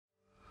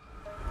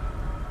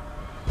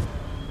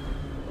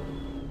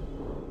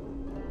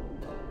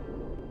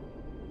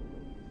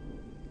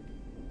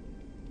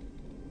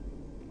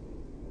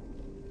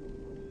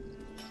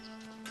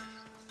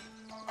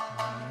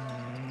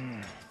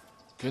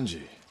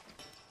Kenji,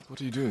 what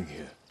are you doing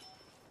here?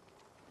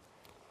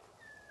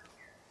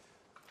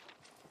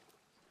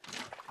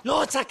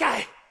 Lord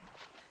Sakai!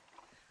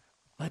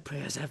 My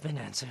prayers have been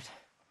answered.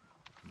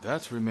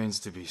 That remains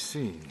to be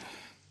seen.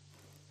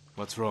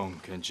 What's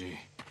wrong, Kenji?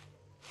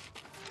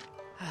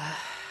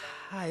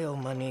 I owe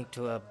money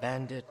to a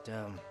bandit,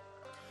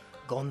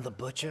 Gon the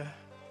Butcher.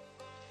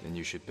 Then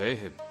you should pay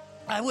him.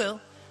 I will.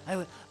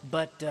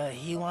 But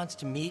he wants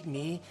to meet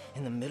me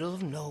in the middle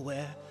of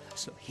nowhere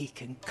so he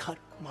can cut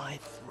my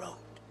throat.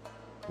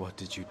 What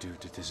did you do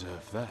to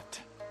deserve that?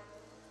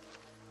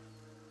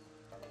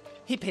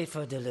 He paid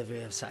for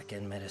delivery of sake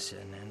and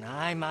medicine, and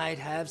I might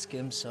have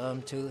skimmed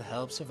some to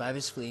help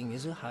survivors fleeing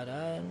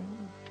Izuhara,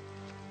 and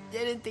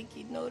didn't think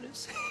he'd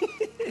notice.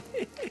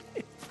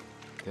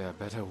 There are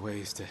better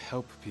ways to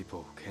help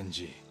people,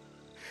 Kenji.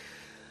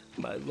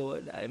 My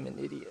lord, I'm an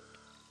idiot.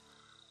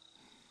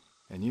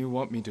 And you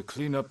want me to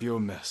clean up your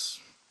mess?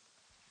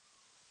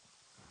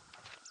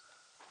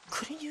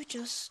 Couldn't you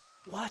just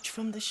watch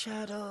from the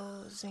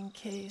shadows in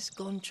case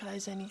Gon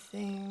tries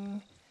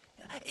anything?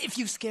 If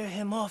you scare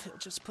him off, he'll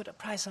just put a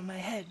price on my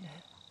head.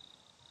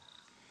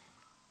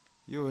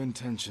 Your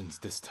intentions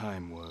this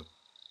time were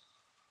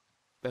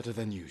better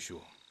than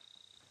usual.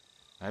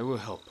 I will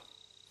help.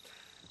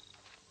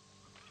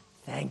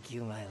 Thank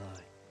you, my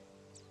lord.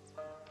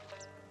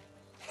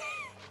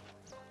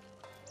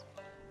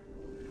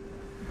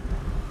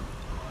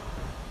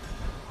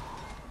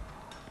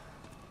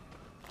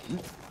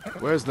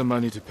 Where's the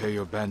money to pay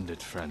your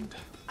bandit friend?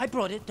 I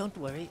brought it, don't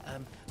worry.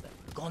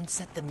 Gon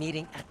set the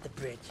meeting at the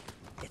bridge.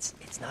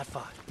 It's not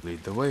far.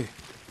 Lead the way.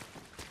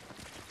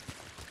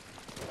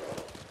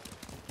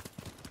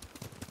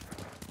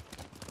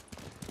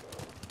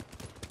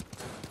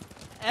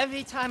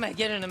 Every time I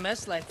get in a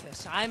mess like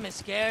this, I'm as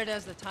scared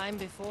as the time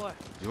before.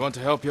 You want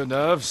to help your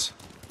nerves?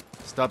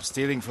 Stop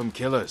stealing from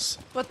killers.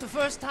 But the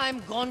first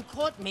time Gon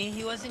caught me,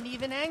 he wasn't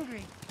even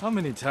angry. How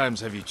many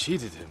times have you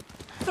cheated him?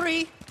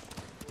 3.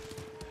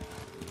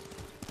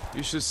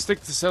 You should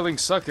stick to selling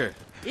sucker.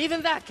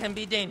 Even that can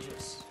be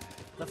dangerous.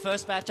 The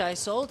first batch I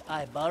sold,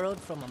 I borrowed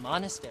from a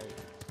monastery.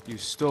 You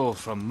stole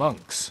from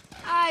monks.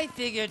 I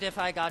figured if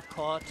I got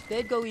caught,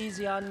 they'd go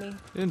easy on me.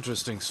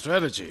 Interesting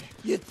strategy.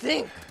 You'd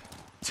think.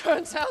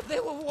 Turns out they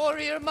were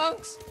warrior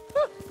monks.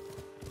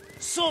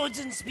 Swords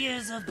and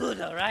spears of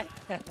Buddha, right?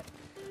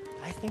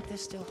 I think they're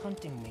still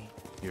hunting me.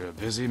 You're a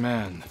busy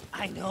man.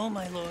 I know,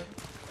 my lord.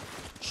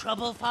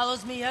 Trouble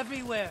follows me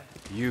everywhere.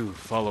 You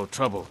follow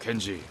trouble,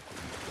 Kenji.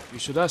 You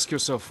should ask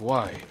yourself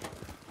why.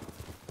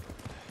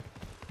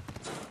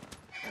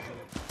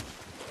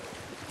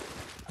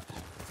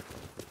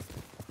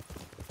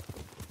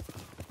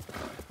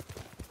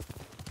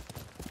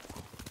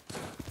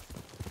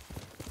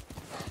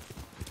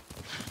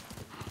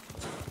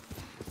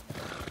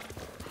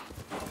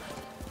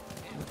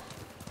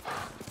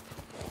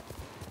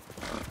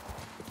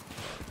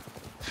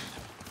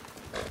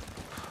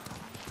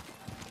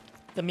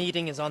 The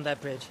meeting is on that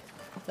bridge.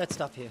 Let's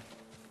stop here.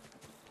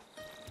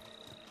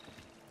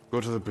 Go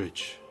to the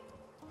bridge.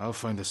 I'll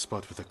find a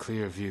spot with a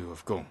clear view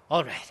of Gon.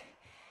 All right.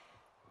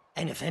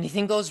 And if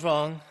anything goes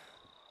wrong,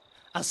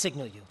 I'll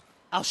signal you.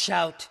 I'll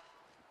shout,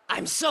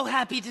 "I'm so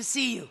happy to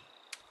see you!"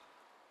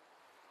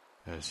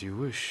 As you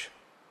wish.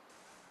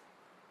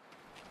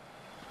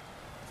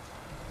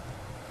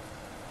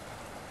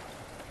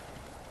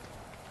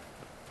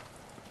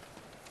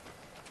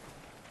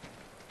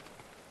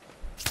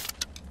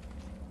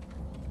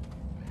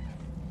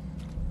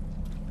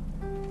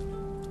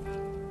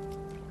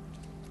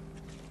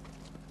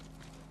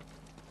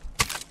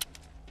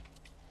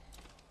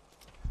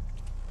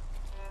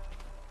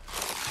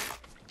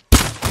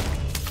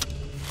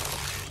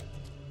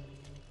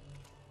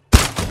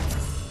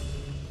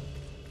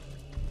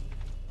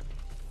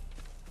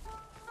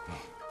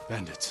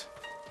 Bandits.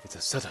 It's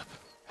a setup.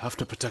 Have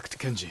to protect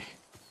Kenji.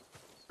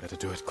 Better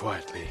do it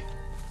quietly.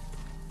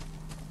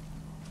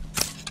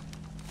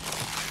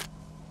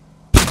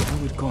 Why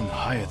would Gon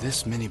hire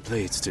this many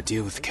blades to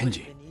deal with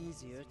Kenji? It would have been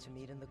easier to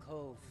meet in the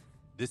cove.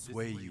 This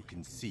way you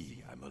can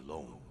see I'm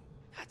alone.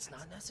 That's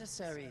not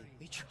necessary.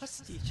 We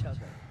trust each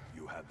other.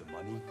 You have the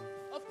money?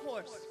 Of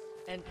course.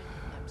 And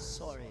I'm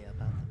sorry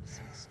about the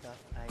missing stuff.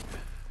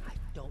 I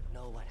don't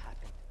know what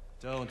happened.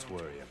 Don't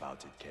worry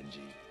about it,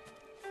 Kenji.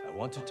 I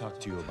want to talk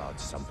to you about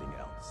something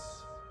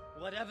else.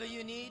 Whatever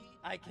you need,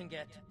 I can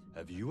get.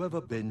 Have you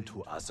ever been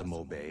to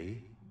Asamo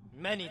Bay?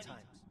 Many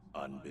times.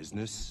 On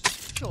business?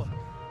 Sure.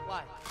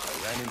 Why?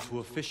 I ran into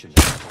a fisherman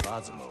at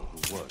Asamo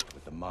who worked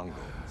with the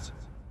Mongols.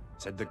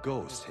 Said the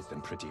ghost hit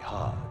them pretty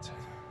hard,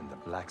 and the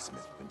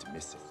blacksmith went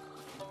missing.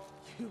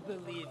 You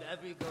believe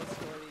every ghost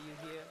story you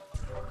hear?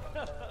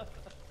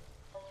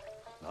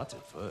 Not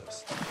at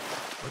first,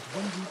 but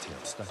one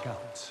detail stuck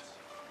out.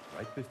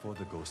 Right before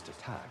the ghost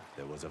attack,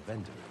 there was a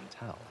vendor in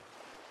town,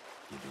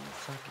 giving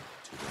sake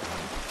to the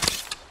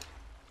Mongols.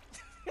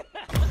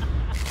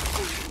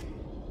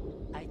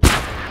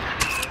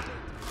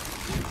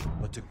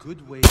 But a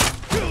good way to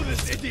kill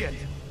this idiot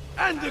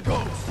and the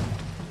ghost!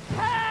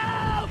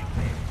 Help!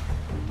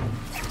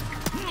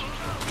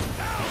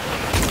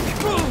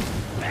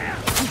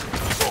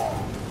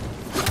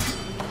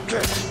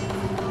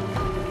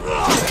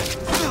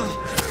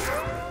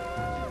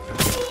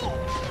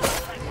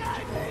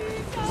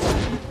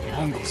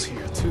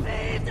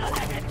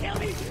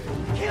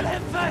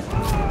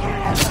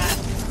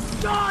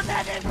 Don't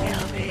let him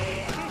kill me!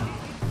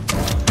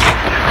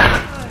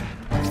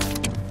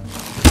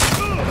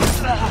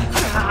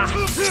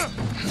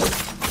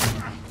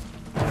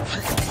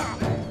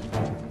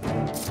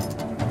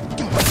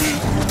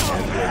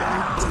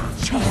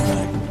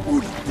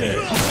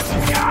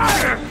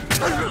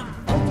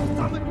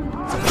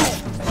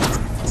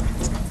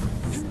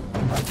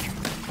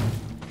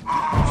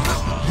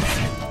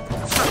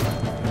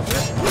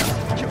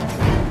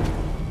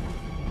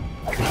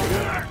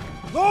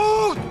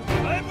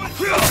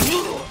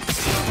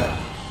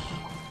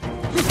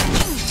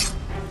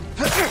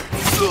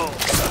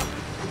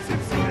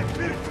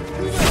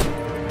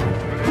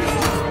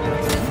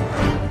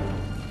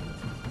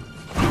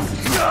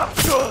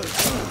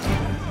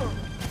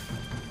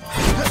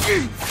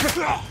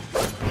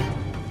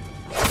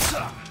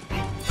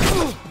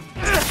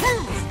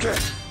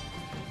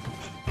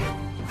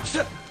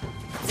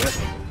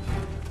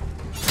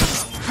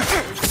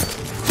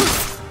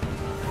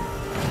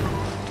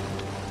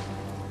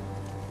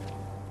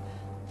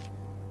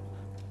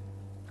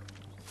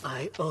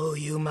 I owe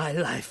you my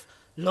life,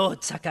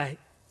 Lord Sakai.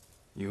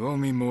 You owe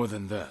me more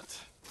than that.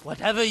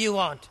 Whatever you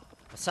want.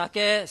 A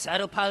sake,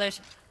 saddle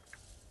polish,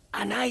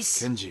 a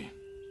nice... Kenji,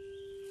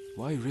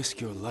 why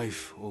risk your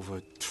life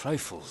over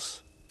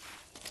trifles?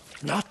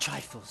 Not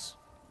trifles.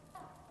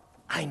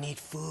 I need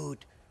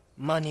food,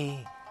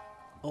 money,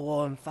 a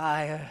warm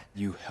fire.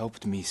 You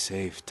helped me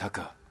save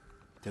Taka.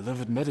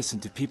 Delivered medicine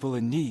to people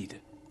in need.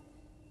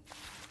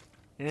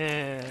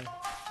 Yeah,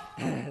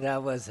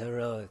 that was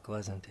heroic,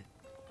 wasn't it?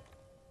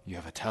 You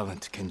have a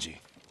talent, Kenji.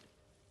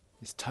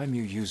 It's time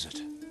you use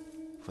it.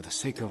 For the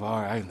sake of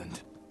our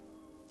island.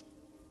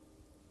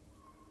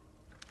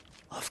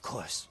 Of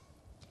course.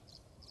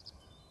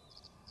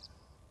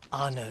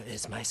 Honor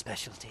is my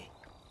specialty.